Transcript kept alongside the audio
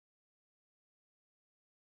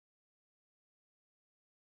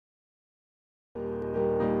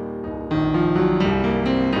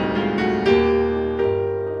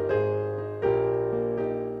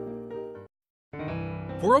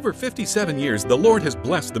over 57 years, the Lord has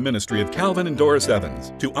blessed the ministry of Calvin and Doris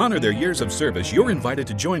Evans. To honor their years of service, you're invited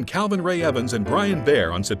to join Calvin Ray Evans and Brian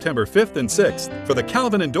Baer on September 5th and 6th for the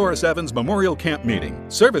Calvin and Doris Evans Memorial Camp Meeting.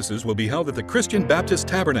 Services will be held at the Christian Baptist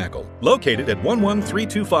Tabernacle, located at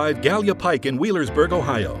 11325 Gallia Pike in Wheelersburg,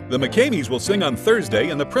 Ohio. The McCameys will sing on Thursday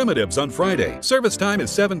and the Primitives on Friday. Service time is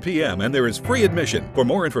 7 p.m. and there is free admission. For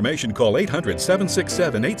more information, call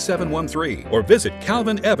 800-767-8713 or visit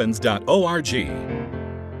calvinevans.org.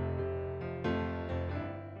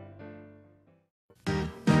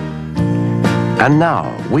 And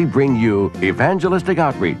now, we bring you Evangelistic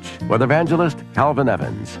Outreach with evangelist Calvin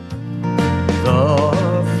Evans.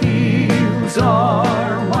 The fields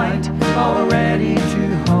are white, all ready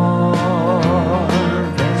to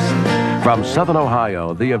harvest. From Southern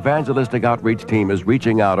Ohio, the Evangelistic Outreach team is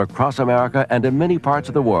reaching out across America and in many parts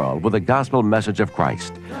of the world with the gospel message of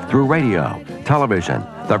Christ through radio, television,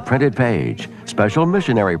 the printed page, special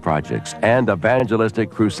missionary projects, and evangelistic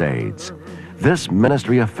crusades. This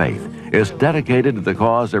ministry of faith is dedicated to the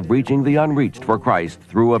cause of reaching the unreached for Christ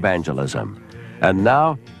through evangelism. And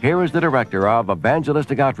now, here is the director of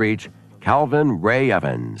Evangelistic Outreach, Calvin Ray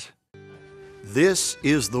Evans. This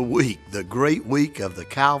is the week, the great week of the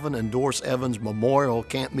Calvin and Doris Evans Memorial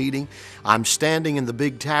Camp Meeting. I'm standing in the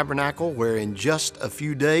big tabernacle where in just a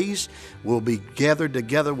few days we'll be gathered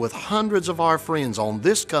together with hundreds of our friends on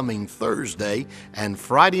this coming Thursday and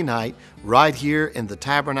Friday night right here in the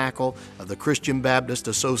tabernacle of the Christian Baptist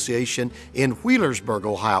Association in Wheelersburg,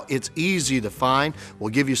 Ohio. It's easy to find.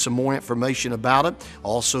 We'll give you some more information about it.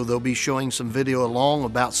 Also, they'll be showing some video along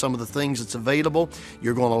about some of the things that's available.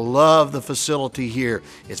 You're going to love the facility here.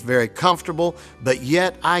 It's very comfortable, but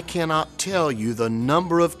yet I cannot tell you the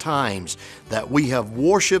number of times that we have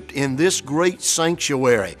worshiped in this great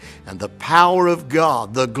sanctuary, and the power of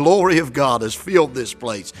God, the glory of God has filled this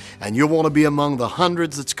place. And you'll want to be among the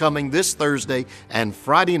hundreds that's coming this Thursday and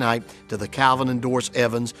Friday night to the Calvin and Doris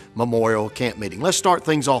Evans Memorial Camp Meeting. Let's start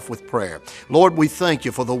things off with prayer. Lord, we thank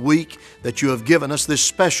you for the week that you have given us, this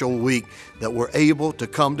special week that we're able to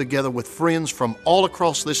come together with friends from all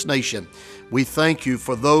across this nation. We thank you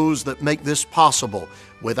for those that make this possible.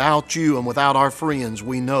 Without you and without our friends,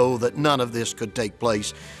 we know that none of this could take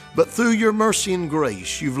place. But through your mercy and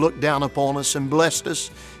grace, you've looked down upon us and blessed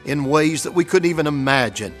us in ways that we couldn't even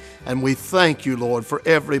imagine. And we thank you, Lord, for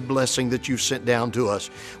every blessing that you've sent down to us.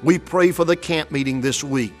 We pray for the camp meeting this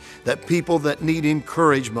week, that people that need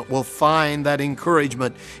encouragement will find that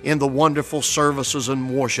encouragement in the wonderful services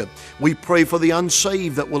and worship. We pray for the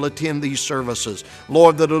unsaved that will attend these services.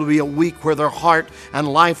 Lord, that it'll be a week where their heart and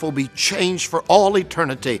life will be changed for all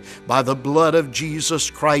eternity by the blood of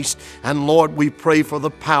Jesus Christ. And Lord, we pray for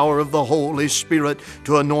the power of the Holy Spirit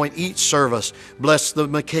to anoint each service. Bless the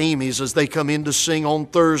McCameys as they come in to sing on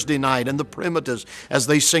Thursday night, and the Primitives as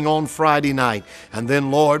they sing on Friday night. And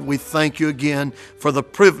then, Lord, we thank you again for the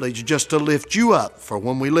privilege just to lift you up. For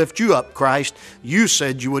when we lift you up, Christ, you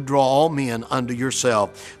said you would draw all men unto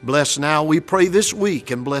yourself. Bless now, we pray this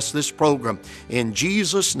week, and bless this program. In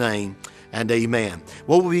Jesus' name, and amen.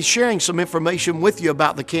 Well, we'll be sharing some information with you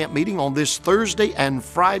about the camp meeting on this Thursday and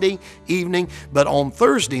Friday evening. But on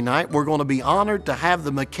Thursday night, we're going to be honored to have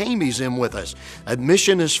the McCameys in with us.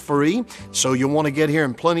 Admission is free, so you'll want to get here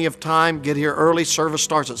in plenty of time. Get here early. Service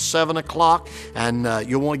starts at 7 o'clock, and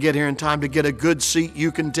you'll want to get here in time to get a good seat.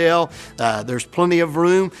 You can tell there's plenty of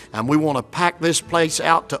room, and we want to pack this place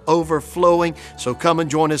out to overflowing. So come and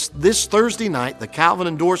join us this Thursday night, the Calvin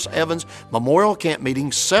and Doris Evans Memorial Camp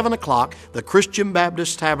Meeting, 7 o'clock. The Christian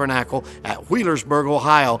Baptist Tabernacle at Wheelersburg,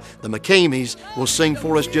 Ohio. The McCameys will sing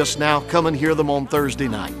for us just now. Come and hear them on Thursday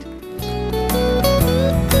night.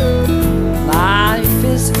 Life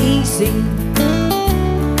is easy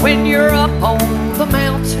when you're up on the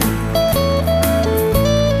mountain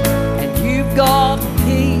and you've got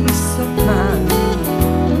peace of mind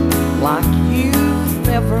like you've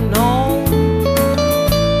never known.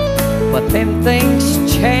 But then things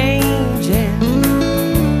change and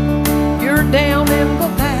down in the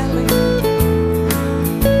valley.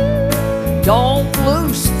 Don't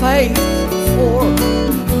lose faith, for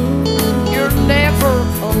you're never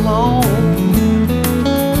alone.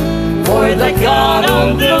 For the God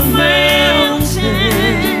on the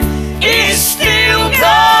mountain is still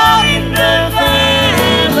God in the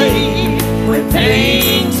valley. When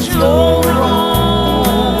things go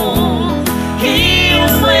wrong,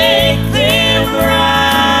 He'll make them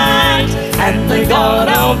right. And the God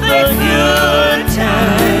of the good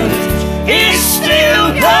times is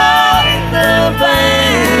still God in the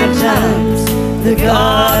bad times. The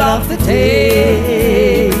God of the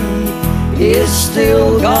day is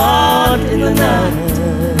still God in the night.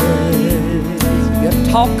 You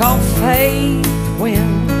talk of faith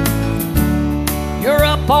when you're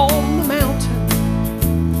up on the mountain.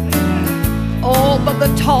 Oh, but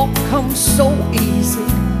the talk comes so easy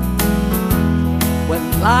when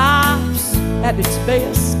life's at its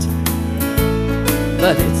best.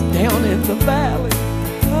 But it's down in the valley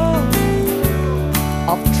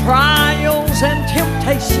of trials and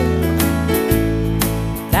temptation.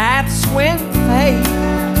 That's when faith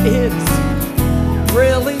is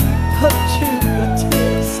really put to the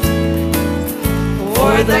test.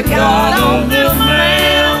 For the God on the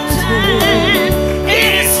mountain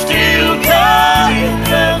is still God in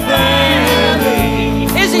the valley.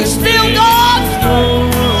 Is He still God?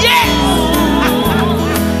 Yes!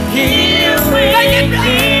 He'll make it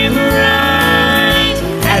right.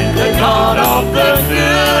 And the God of the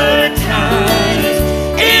good times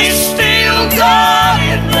is still God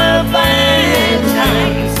in the bad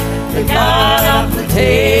times. The God of the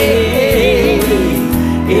day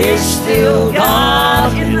is still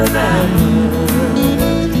God in the night.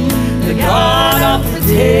 The God of the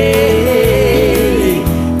day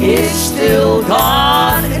is still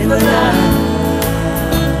God in the night.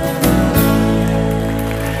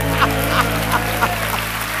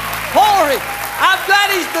 Glory! I'm glad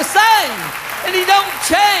He's the same, and He don't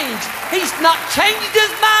change. He's not changed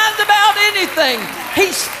His mind about anything.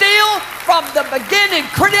 He's still, from the beginning,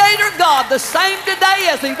 Creator God, the same today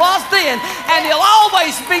as He was then, and He'll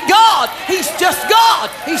always be God. He's just God.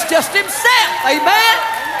 He's just Himself. Amen?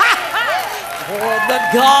 For the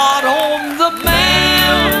God on the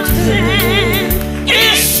mountain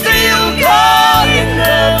is still God in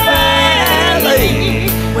the valley.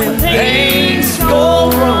 When things go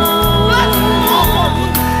wrong,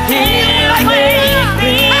 He'll make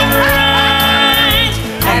them right.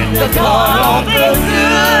 And the God of the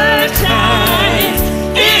good times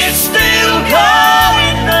is still God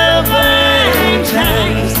in the bad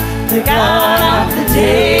times. The God of the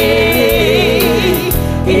day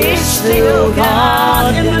is still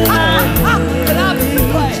God in the night.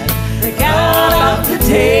 The God of the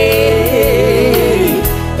day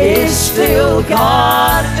is still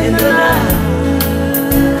God in the night.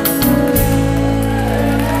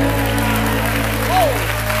 Oh,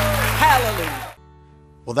 hallelujah.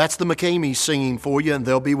 Well, that's the McCameys singing for you, and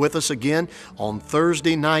they'll be with us again on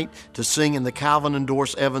Thursday night to sing in the Calvin and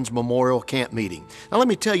Doris Evans Memorial Camp Meeting. Now, let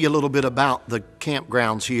me tell you a little bit about the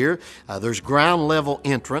campgrounds here. There's ground level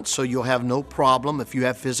entrance, so you'll have no problem if you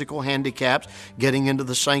have physical handicaps getting into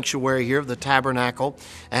the sanctuary here of the tabernacle.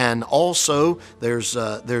 And also, there's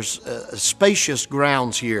spacious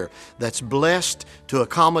grounds here that's blessed to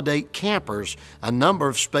accommodate campers, a number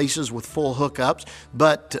of spaces with full hookups,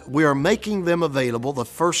 but we are making them available. The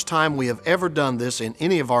first time we have ever done this in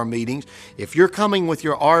any of our meetings. If you're coming with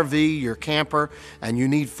your RV, your camper, and you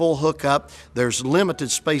need full hookup, there's limited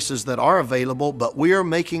spaces that are available, but we are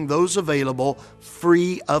making those available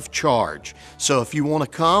free of charge. So if you want to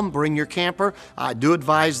come, bring your camper, I do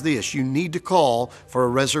advise this. You need to call for a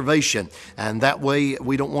reservation, and that way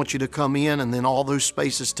we don't want you to come in and then all those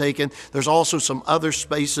spaces taken. There's also some other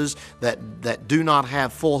spaces that do not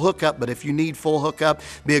have full hookup, but if you need full hookup,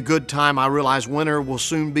 be a good time. I realize winter will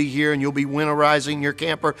soon be here and you'll be winterizing your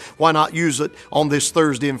camper. Why not use it on this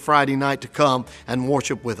Thursday and Friday night to come and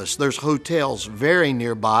worship with us? There's hotels very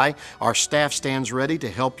nearby. Our staff stands ready to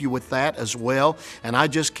help you with that as well. And I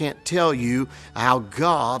just can't tell you how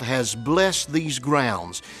God has blessed these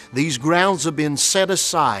grounds. These grounds have been set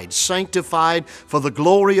aside, sanctified for the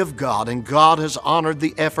glory of God, and God has honored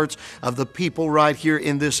the efforts of the people right here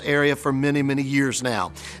in this area for many, many years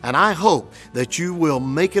now. And I hope that you will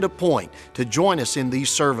make it a point to join us in these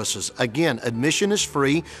services. Again, admission is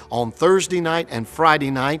free on Thursday night and Friday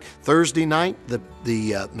night. Thursday night, the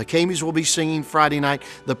McCameys will be singing. Friday night,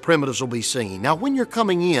 the Primitives will be singing. Now, when you're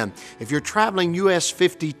coming in, if you're traveling US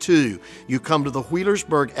 52, you come to the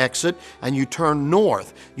Wheelersburg exit and you turn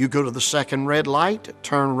north. You go to the second red light,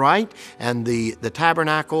 turn right, and the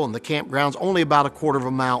tabernacle and the campground's only about a quarter of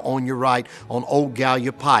a mile on your right on Old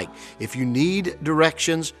Gallia Pike. If you need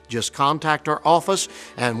directions, just contact our office,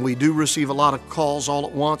 and we do receive a lot of calls all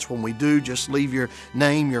at once. When we do, just leave your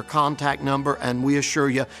name, your contact number, and we assure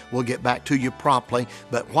you we'll get back to you promptly.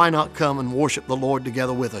 But why not come and worship the Lord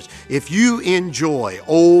together with us? If you enjoy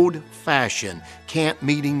old-fashioned camp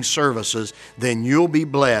meeting services, then you'll be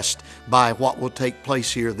blessed by what will take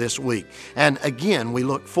place here this week. And again, we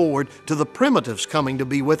look forward to the Primitives coming to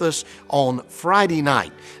be with us on Friday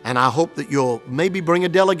night. And I hope that you'll maybe bring a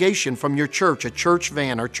delegation from your church, a church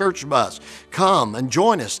van or church bus. Come and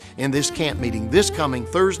join us in this camp meeting this coming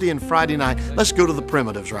Thursday and Friday night. Let's go to the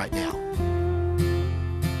Primitives right now.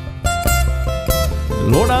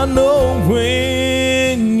 Lord, I know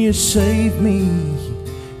when you saved me,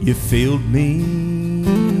 you filled me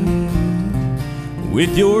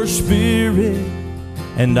with your Spirit,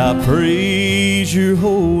 and I praise your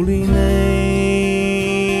holy name.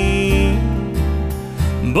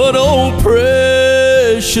 But oh,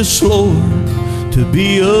 precious Lord, to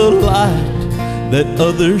be a light that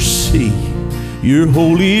others see, your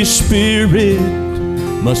Holy Spirit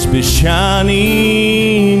must be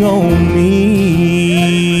shining on me.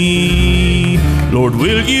 Lord,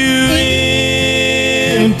 will you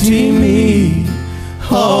empty me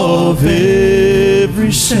of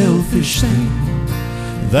every selfish thing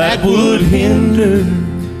that would hinder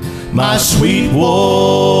my sweet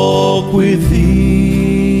walk with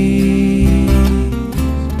thee?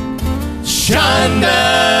 Shine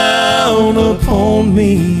down upon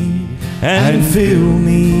me and fill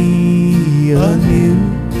me anew.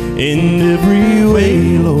 In every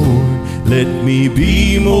way, Lord, let me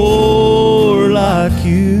be more like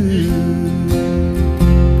you.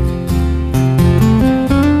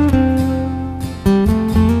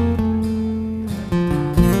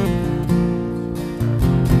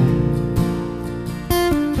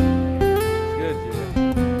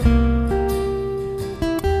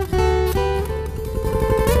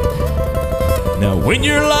 Now when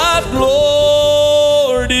your light,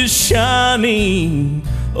 Lord, is shining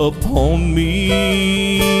upon me,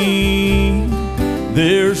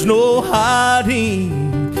 there's no hiding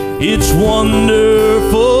its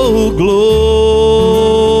wonderful glow.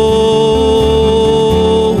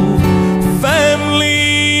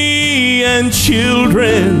 Family and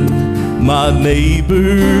children, my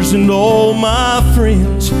neighbors and all my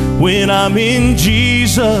friends, when I'm in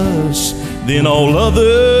Jesus, then all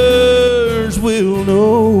others will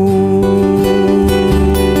know.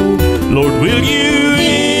 Lord, will you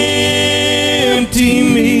empty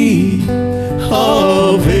me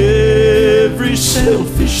of every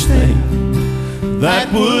selfish thing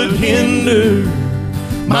that would hinder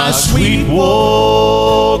my sweet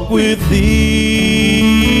walk with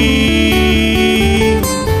thee?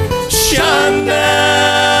 Shine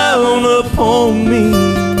down upon me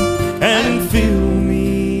and fill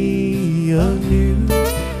me anew.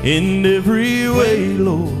 In every way,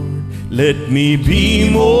 Lord, let me be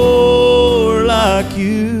more like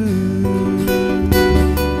you.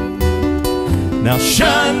 Now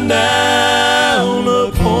shine down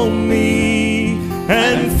upon me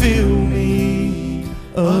and fill me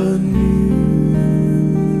anew.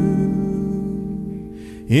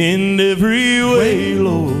 In every way,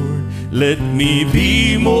 Lord, let me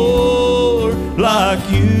be more like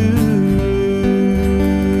you.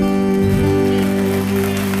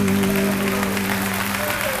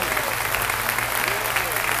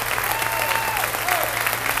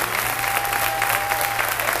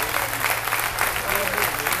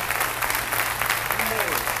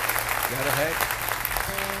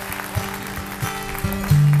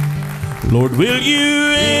 Lord, will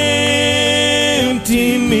you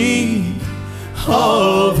empty me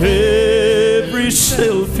of every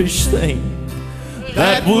selfish thing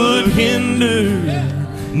that would hinder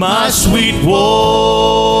my sweet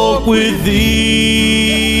walk with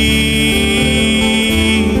thee?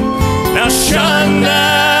 Now shine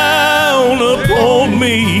down upon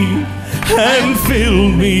me and fill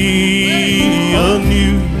me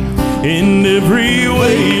anew. In every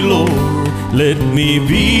way, Lord, let me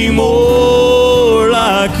be more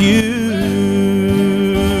like you.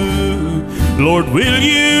 Lord, will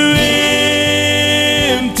you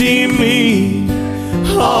empty me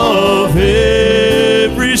of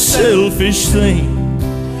every selfish thing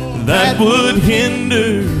that would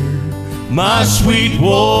hinder my sweet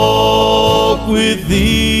walk with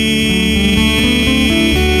thee?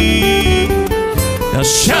 Now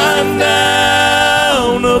shine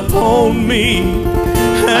down upon me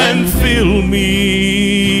and fill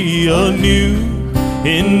me anew.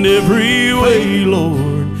 In every way,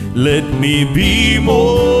 Lord, let me be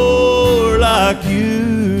more like you.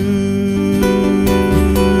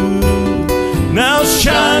 Now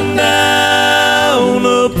shine down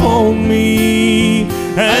upon me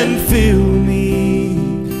and fill me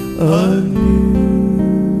anew.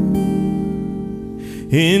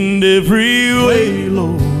 In every way,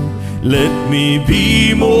 Lord, let me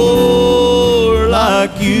be more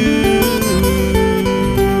like you.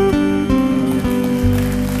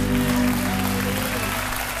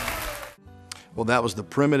 Well, that was the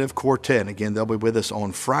Primitive Quartet. Again, they'll be with us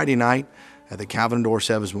on Friday night at the Calvin and Doris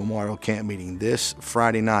Evans Memorial Camp Meeting this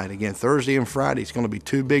Friday night. Again, Thursday and Friday, it's going to be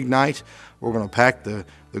two big nights. We're going to pack the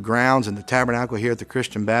grounds and the tabernacle here at the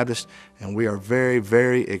Christian Baptist, and we are very,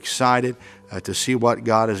 very excited to see what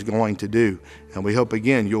God is going to do. And we hope,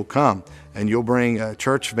 again, you'll come and you'll bring a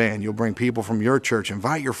church van. You'll bring people from your church.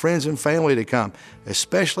 Invite your friends and family to come.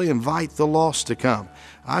 Especially invite the lost to come.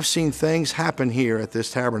 I've seen things happen here at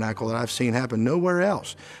this tabernacle that I've seen happen nowhere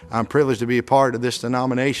else. I'm privileged to be a part of this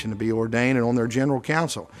denomination, to be ordained and on their general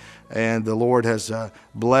council. And the Lord has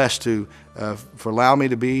blessed for allowing me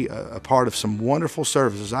to be a part of some wonderful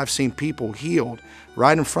services. I've seen people healed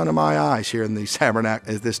right in front of my eyes here in this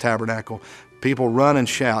tabernacle. People run and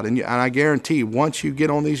shout. And I guarantee once you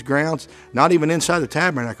get on these grounds, not even inside the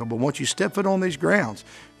tabernacle, but once you step foot on these grounds,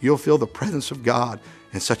 you'll feel the presence of God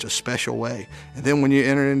in such a special way. And then when you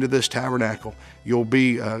enter into this tabernacle, you'll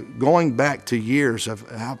be going back to years of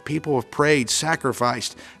how people have prayed,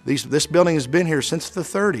 sacrificed. This building has been here since the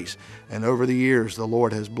 30s. And over the years, the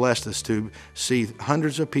Lord has blessed us to see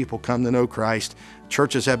hundreds of people come to know Christ.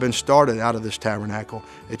 Churches have been started out of this tabernacle.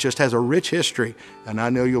 It just has a rich history, and I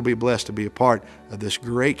know you'll be blessed to be a part of this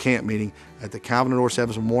great camp meeting at the Calvin and Doris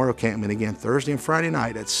Evans Memorial Camp Meeting, again, Thursday and Friday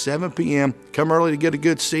night at 7 p.m. Come early to get a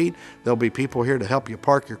good seat. There'll be people here to help you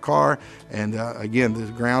park your car, and again, the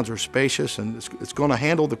grounds are spacious, and it's going to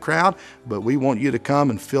handle the crowd, but we want you to come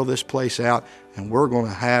and fill this place out, and we're going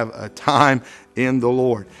to have a time in the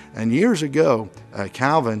Lord. And years ago,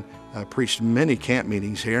 Calvin preached many camp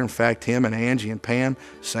meetings here. In fact, him and Angie and Pam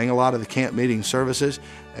sang a lot of the camp meeting services,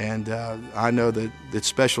 and I know that it's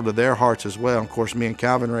special to their hearts as well. Of course, me and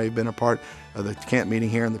Calvin Ray have been a part of the camp meeting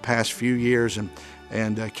here in the past few years,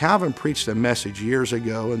 and Calvin preached a message years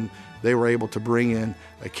ago, and they were able to bring in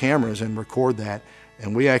cameras and record that.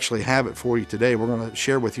 And we actually have it for you today. We're going to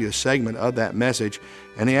share with you a segment of that message.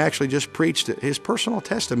 And he actually just preached his personal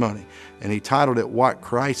testimony. And he titled it, What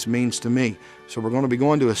Christ Means to Me. So we're going to be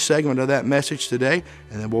going to a segment of that message today.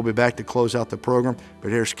 And then we'll be back to close out the program. But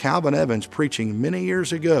here's Calvin Evans preaching many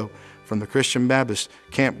years ago from the Christian Baptist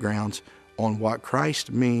campgrounds on what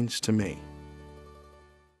Christ means to me.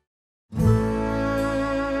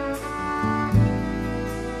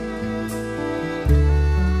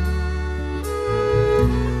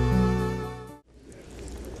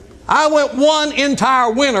 I went one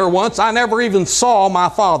entire winter once. I never even saw my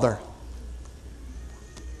father.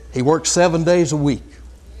 He worked 7 days a week.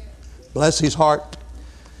 Bless his heart.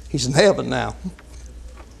 He's in heaven now.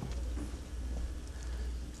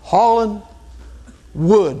 Hauling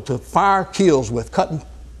wood to fire kills with, cutting,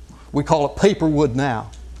 we call it paper wood now.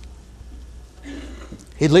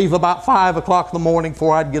 He'd leave about 5 o'clock in the morning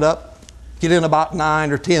before I'd get up, get in about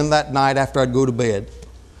 9 or 10 that night after I'd go to bed.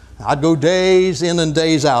 I'd go days in and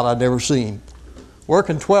days out. I'd never see him.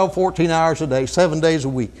 Working 12, 14 hours a day, 7 days a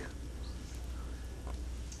week.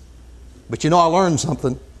 But you know, I learned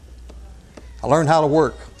something. I learned how to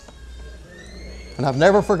work. And I've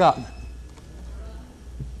never forgotten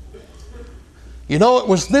it. You know, it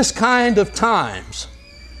was this kind of times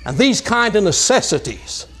and these kind of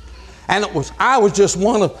necessities. And I was just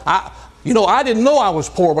one of, I didn't know I was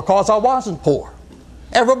poor because I wasn't poor.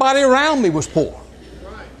 Everybody around me was poor.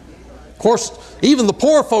 Of course, even the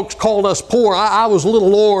poor folks called us poor. I was a little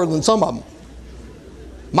lower than some of them.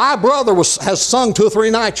 My brother has sung 2 or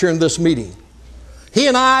 3 nights here in this meeting. He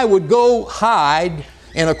and I would go hide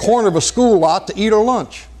in a corner of a school lot to eat our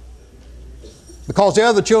lunch because the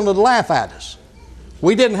other children would laugh at us.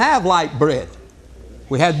 We didn't have light bread.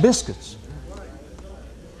 We had biscuits.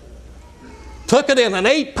 Took it in an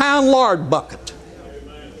 8-pound lard bucket.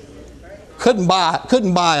 Couldn't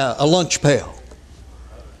buy a lunch pail.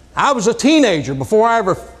 I was a teenager before I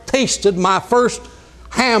ever tasted my first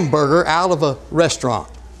hamburger out of a restaurant.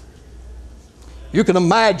 You can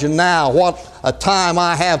imagine now what a time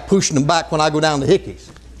I have pushing them back when I go down to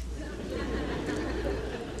Hickey's.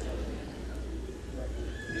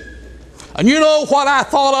 And you know what I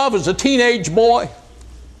thought of as a teenage boy?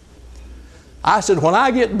 I said, when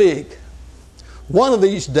I get big, one of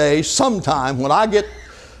these days, sometime when I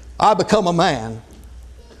become a man,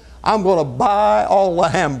 I'm going to buy all the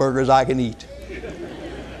hamburgers I can eat.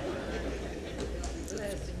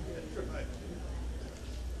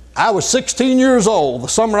 I was 16 years old. The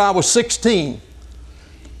summer I was 16.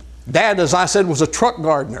 Dad, as I said, was a truck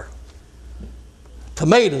gardener.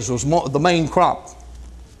 Tomatoes was the main crop.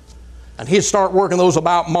 And he'd start working those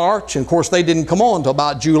about March, and of course they didn't come on until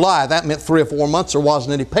about July. That meant 3 or 4 months there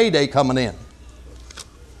wasn't any payday coming in.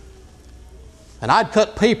 And I'd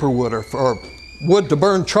cut paper wood or wood to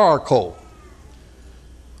burn charcoal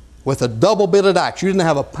with a double-bitted axe. You didn't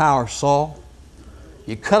have a power saw.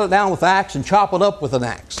 You cut it down with the axe and chop it up with an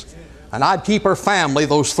axe. And I'd keep our family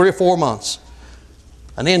those 3 or 4 months,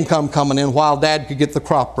 an income coming in while Dad could get the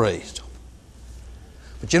crop raised.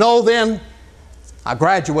 But you know, then I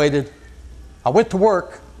graduated. I went to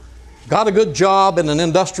work, got a good job in an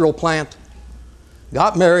industrial plant,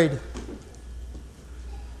 got married,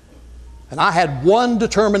 and I had one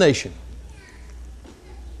determination.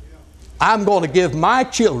 I'm going to give my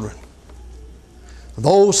children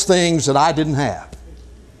those things that I didn't have.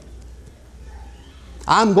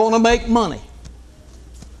 I'm going to make money.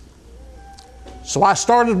 So I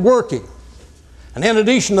started working. And in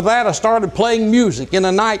addition to that, I started playing music in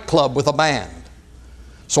a nightclub with a band.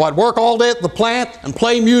 So I'd work all day at the plant and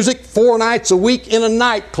play music 4 nights a week in a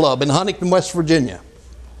nightclub in Huntington, West Virginia.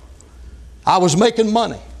 I was making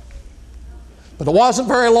money. But it wasn't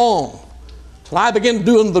very long till I began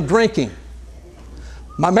doing the drinking.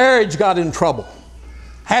 My marriage got in trouble.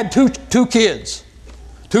 Had two kids,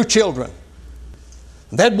 2 children.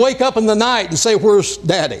 They'd wake up in the night and say, "Where's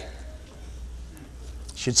Daddy?"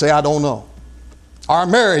 She'd say, "I don't know." Our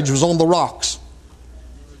marriage was on the rocks.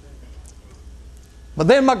 But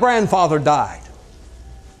then my grandfather died.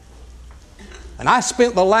 And I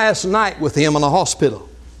spent the last night with him in a hospital.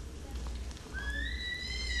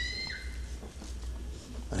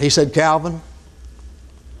 And he said, "Calvin,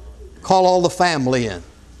 call all the family in.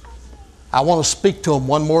 I want to speak to them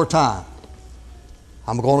one more time.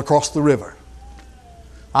 I'm going across the river."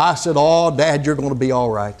 I said, "Oh, Dad, you're going to be all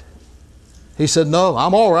right." He said, "No,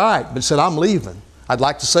 I'm all right," but he said, "I'm leaving. I'd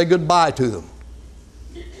like to say goodbye to them."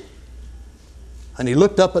 And he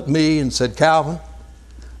looked up at me and said, "Calvin,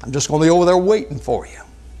 I'm just going to be over there waiting for you.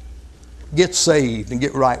 Get saved and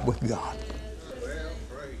get right with God."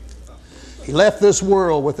 He left this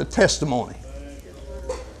world with a testimony.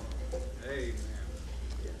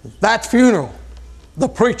 That funeral, the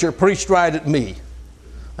preacher preached right at me.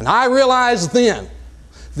 And I realized then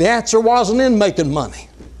the answer wasn't in making money.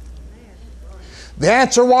 The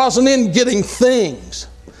answer wasn't in getting things.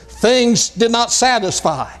 Things did not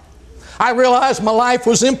satisfy. I realized my life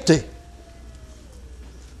was empty.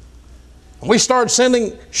 And we started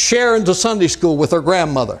sending Sharon to Sunday school with her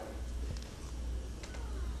grandmother.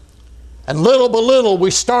 And little by little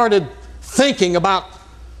we started thinking about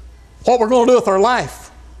what we're going to do with our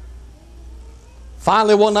life.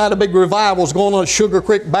 Finally, one night a big revival was going on at Sugar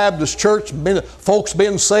Creek Baptist Church. Folks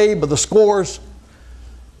being saved by the scores.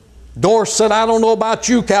 Doris said, "I don't know about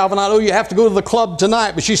you, Calvin. I know you have to go to the club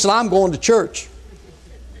tonight." But she said, "I'm going to church."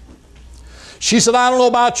 She said, "I don't know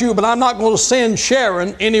about you, but I'm not going to send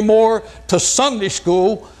Sharon anymore to Sunday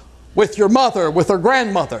school with your mother, with her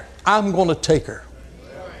grandmother. I'm going to take her."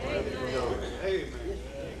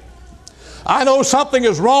 I know something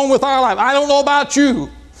is wrong with our life. I don't know about you.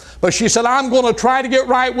 But she said, "I'm going to try to get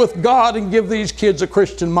right with God and give these kids a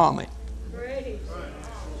Christian mommy."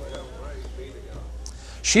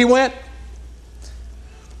 She went.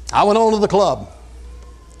 I went on to the club.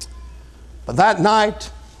 But that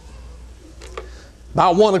night,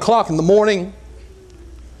 about 1 o'clock in the morning,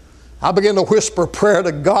 I began to whisper a prayer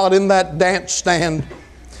to God in that dance stand.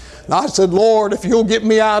 And I said, "Lord, if you'll get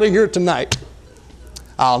me out of here tonight,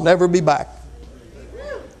 I'll never be back."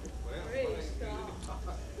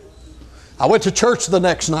 I went to church the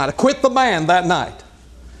next night. I quit the band that night.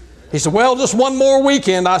 He said, "Well, just one more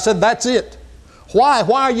weekend." I said, "That's it." "Why?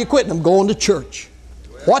 Why are you quitting?" "I'm going to church."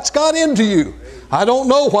 "What's got into you?" "I don't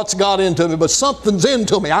know what's got into me, but something's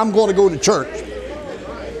into me. I'm going to go to church.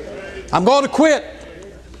 I'm going to quit."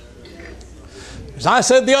 As I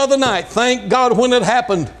said the other night, thank God when it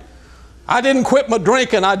happened, I didn't quit my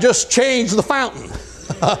drinking. I just changed the fountain.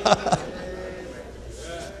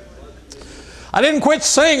 I didn't quit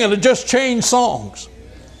singing. I just changed songs.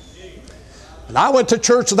 And I went to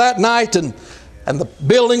church that night, and the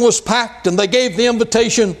building was packed, and they gave the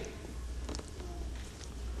invitation.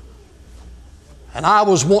 And I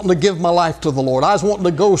was wanting to give my life to the Lord. I was wanting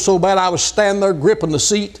to go so bad. I was standing there gripping the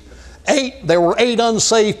seat. There were 8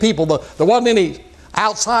 unsaved people. There wasn't any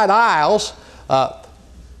outside aisles.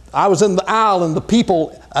 I was in the aisle, and the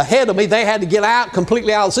people ahead of me, they had to get out,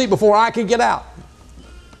 completely out of the seat before I could get out.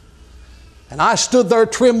 And I stood there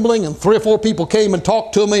trembling, and 3 or 4 people came and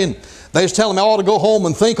talked to me, and they was telling me I ought to go home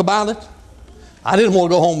and think about it. I didn't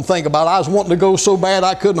want to go home and think about it. I was wanting to go so bad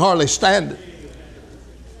I couldn't hardly stand it.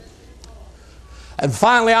 And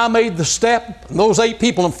finally I made the step, and those 8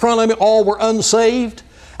 people in front of me all were unsaved,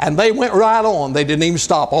 and they went right on. They didn't even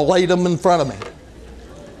stop. All 8 of them in front of me.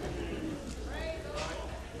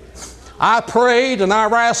 I prayed and I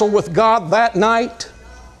wrestled with God that night.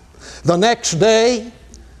 The next day,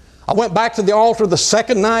 I went back to the altar the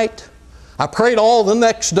second night. I prayed all the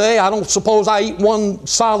next day. I don't suppose I ate one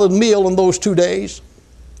solid meal in those 2 days.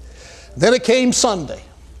 Then it came Sunday.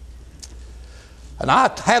 And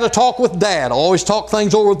I had a talk with Dad. I always talk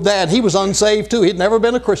things over with Dad. He was unsaved too. He'd never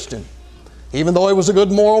been a Christian, even though he was a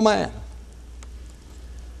good moral man.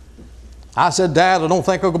 I said, Dad, I don't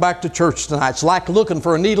think I'll go back to church tonight. It's like looking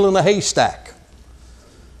for a needle in a haystack.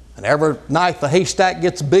 And every night the haystack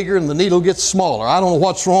gets bigger and the needle gets smaller. I don't know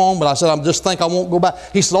what's wrong, but I said, I just think I won't go back.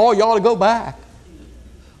 He said, oh, you ought to go back.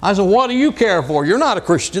 I said, what do you care for? You're not a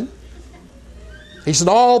Christian. He said,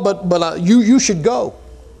 oh, but you should go.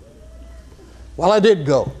 Well, I did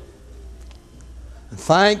go. And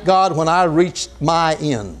thank God when I reached my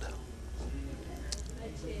end,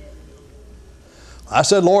 I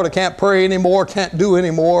said, Lord, I can't pray anymore, can't do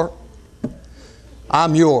anymore.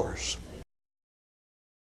 I'm yours.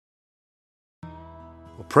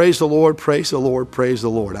 Well, praise the Lord, praise the Lord, praise the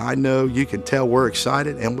Lord. I know you can tell we're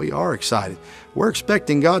excited, and we are excited. We're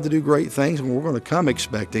expecting God to do great things, and we're going to come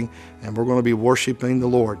expecting, and we're going to be worshiping the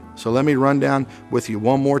Lord. So let me run down with you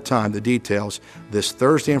one more time the details. This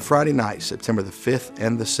Thursday and Friday night, September the 5th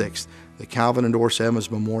and the 6th, the Calvin and Doris Evans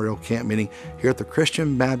Memorial Camp Meeting here at the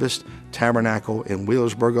Christian Baptist Tabernacle in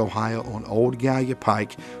Wheelersburg, Ohio on Old Gallia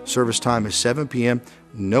Pike. Service time is 7 p.m.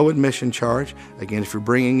 No admission charge. Again, if you're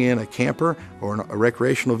bringing in a camper or a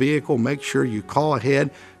recreational vehicle, make sure you call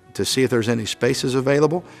ahead to see if there's any spaces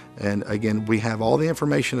available. And again, we have all the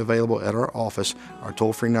information available at our office. Our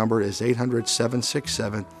toll-free number is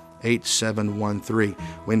 800-767-8713.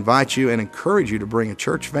 We invite you and encourage you to bring a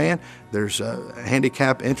church van. There's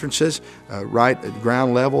handicap entrances right at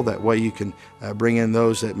ground level. That way you can bring in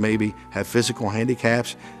those that maybe have physical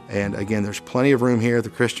handicaps. And again, there's plenty of room here at the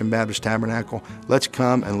Christian Baptist Tabernacle. Let's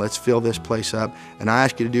come and let's fill this place up. And I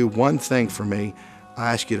ask you to do one thing for me.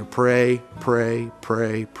 I ask you to pray, pray,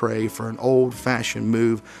 pray, pray for an old-fashioned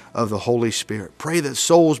move of the Holy Spirit. Pray that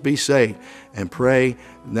souls be saved, and pray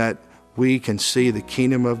that we can see the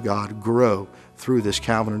kingdom of God grow through this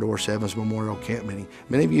Calvin and Doris Evans Memorial Camp Meeting.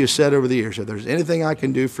 Many of you have said over the years, if there's anything I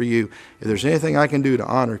can do for you, if there's anything I can do to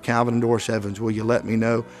honor Calvin and Doris Evans, will you let me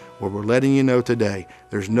know? Well, we're letting you know today.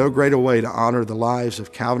 There's no greater way to honor the lives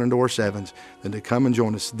of Calvin and Doris Evans than to come and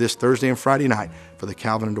join us this Thursday and Friday night for the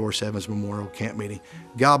Calvin and Doris Evans Memorial Camp Meeting.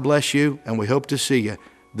 God bless you, and we hope to see you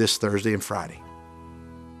this Thursday and Friday.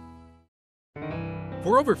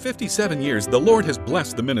 For over 57 years, the Lord has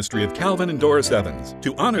blessed the ministry of Calvin and Doris Evans.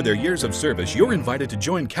 To honor their years of service, you're invited to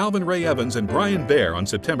join Calvin Ray Evans and Brian Baer on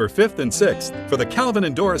September 5th and 6th for the Calvin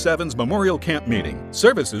and Doris Evans Memorial Camp Meeting.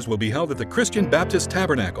 Services will be held at the Christian Baptist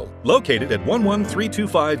Tabernacle, located at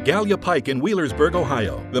 11325 Gallia Pike in Wheelersburg,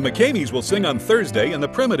 Ohio. The McCameys will sing on Thursday and the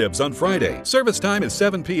Primitives on Friday. Service time is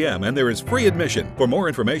 7 p.m. and there is free admission. For more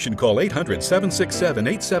information, call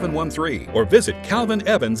 800-767-8713 or visit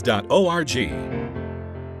calvinevans.org.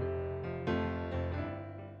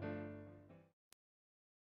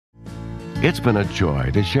 It's been a joy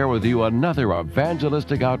to share with you another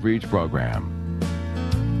Evangelistic Outreach program.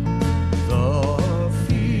 The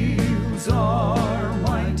fields are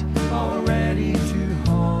white, already to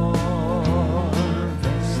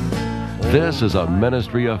harvest. This is a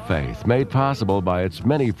ministry of faith made possible by its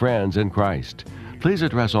many friends in Christ. Please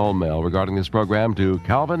address all mail regarding this program to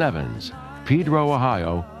Calvin Evans, Pedro,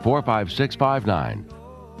 Ohio 45659.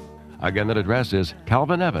 Again, that address is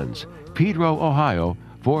Calvin Evans, Pedro, Ohio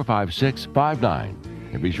 45659.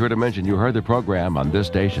 And be sure to mention you heard the program on this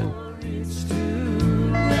station.